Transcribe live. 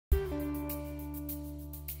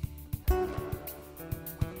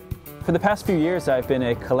For the past few years, I've been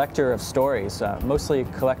a collector of stories, mostly a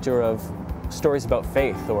collector of stories about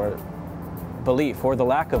faith or belief, or the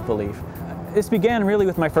lack of belief. This began really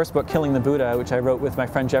with my first book, Killing the Buddha, which I wrote with my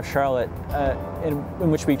friend Jeff Charlotte,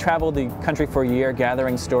 in which we traveled the country for a year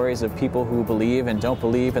gathering stories of people who believe and don't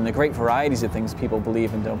believe, and the great varieties of things people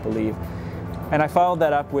believe and don't believe. And I followed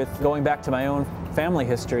that up with going back to my own family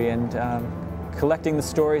history and collecting the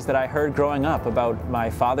stories that I heard growing up about my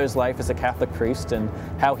father's life as a Catholic priest and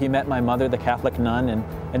how he met my mother, the Catholic nun,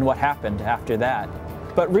 and what happened after that.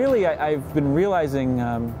 But really, I've been realizing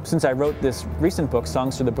since I wrote this recent book,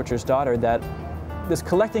 Songs for the Butcher's Daughter, that this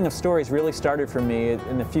collecting of stories really started for me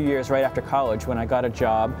in the few years right after college when I got a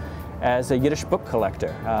job as a Yiddish book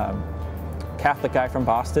collector. Catholic guy from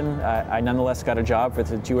Boston, I nonetheless got a job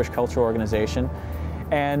with a Jewish cultural organization.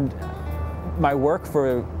 And my work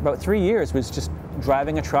for about 3 years was just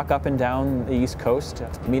driving a truck up and down the East Coast,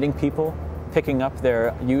 meeting people, picking up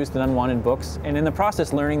their used and unwanted books, and in the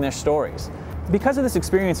process learning their stories. Because of this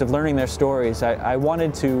experience of learning their stories, I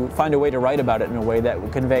wanted to find a way to write about it in a way that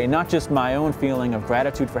would convey not just my own feeling of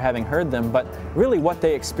gratitude for having heard them, but really what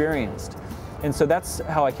they experienced. And so that's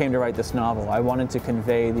how I came to write this novel. I wanted to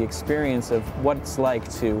convey the experience of what it's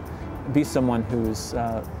like to be someone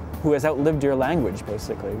who has outlived your language,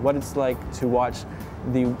 basically. What it's like to watch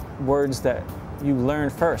the words that you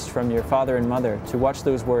learned first from your father and mother, to watch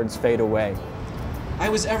those words fade away. I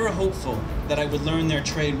was ever hopeful that I would learn their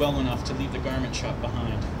trade well enough to leave the garment shop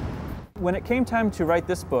behind. When it came time to write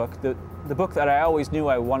this book, the book that I always knew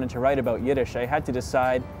I wanted to write about Yiddish, I had to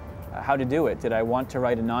decide how to do it. Did I want to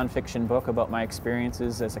write a nonfiction book about my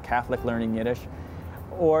experiences as a Catholic learning Yiddish?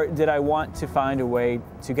 Or did I want to find a way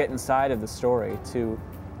to get inside of the story, to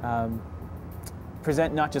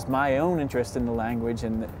present not just my own interest in the language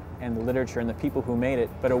and the literature and the people who made it,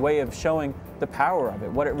 but a way of showing the power of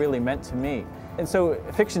it, what it really meant to me. And so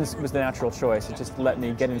fiction was the natural choice. It just let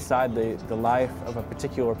me get inside the life of a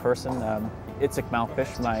particular person, Itzik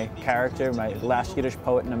Malkish, my character, my last Yiddish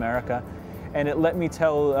poet in America. And it let me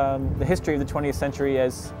tell the history of the 20th century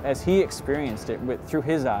as he experienced it through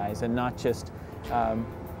his eyes, and not just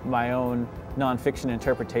my own nonfiction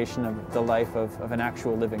interpretation of the life of an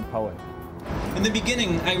actual living poet. In the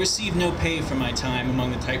beginning, I received no pay for my time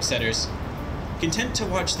among the typesetters, content to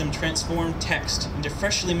watch them transform text into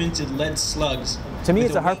freshly minted lead slugs. To me,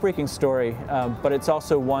 it's a heartbreaking story, but it's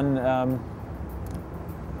also one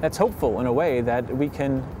that's hopeful in a way that we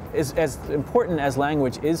can, as important as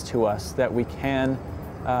language is to us, that we can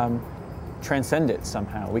transcend it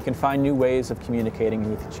somehow. We can find new ways of communicating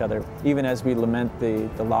with each other, even as we lament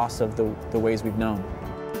the loss of the ways we've known.